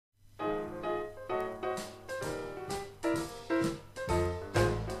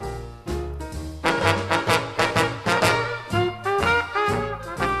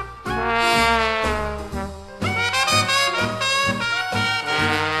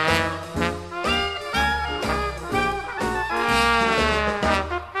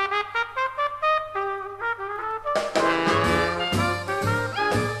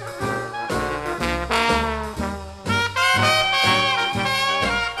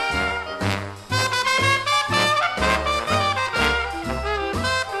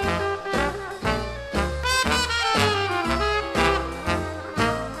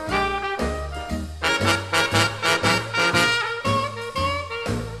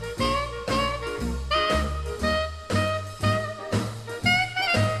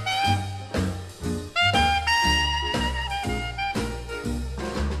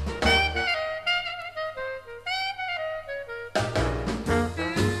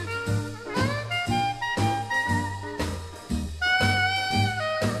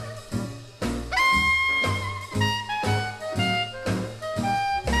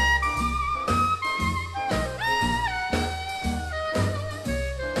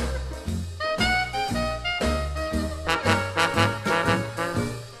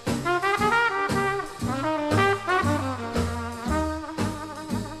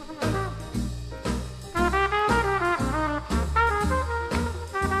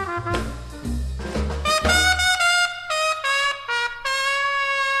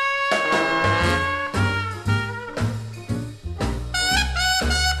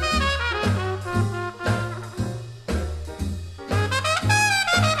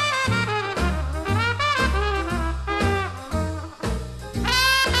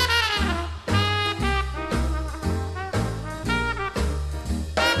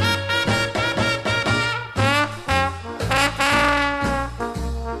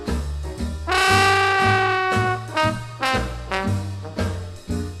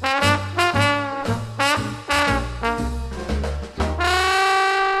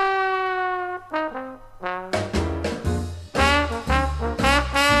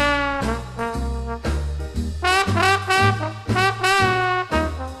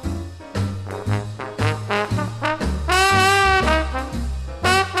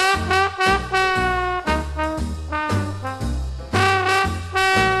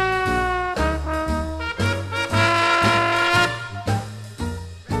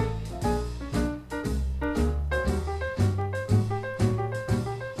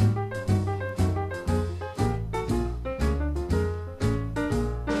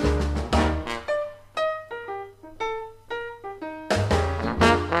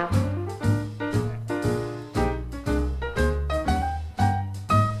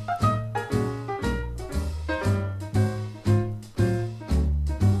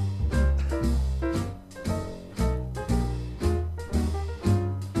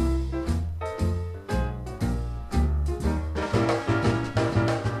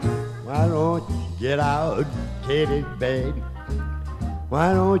get out Kitty's bed?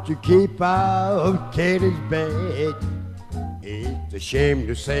 Why don't you keep out Kitty's bed? It's a shame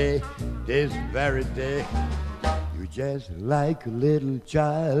to say this very day you're just like a little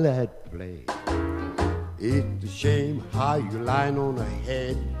child at play. It's a shame how you lying on her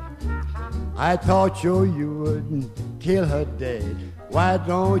head. I thought sure you wouldn't kill her dead. Why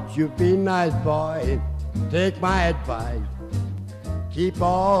don't you be nice, boy, and take my advice? Keep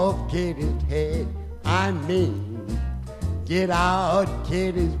off Kitty's head. I mean, get out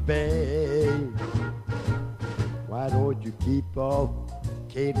Kitty's bed. Why don't you keep off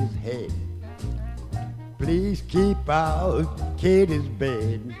Kitty's head? Please keep out Kitty's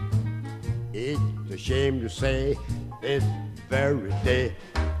bed. It's a shame to say this very day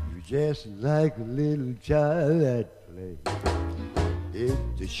you're just like a little child at play.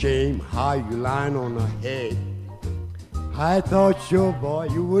 It's a shame how you lying on her head. I thought sure, boy,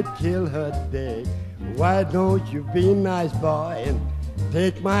 you would kill her dead. Why don't you be nice, boy, and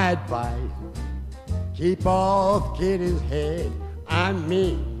take my advice? Keep off Kitty's head. I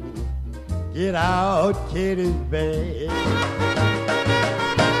mean, get out Kitty's bed.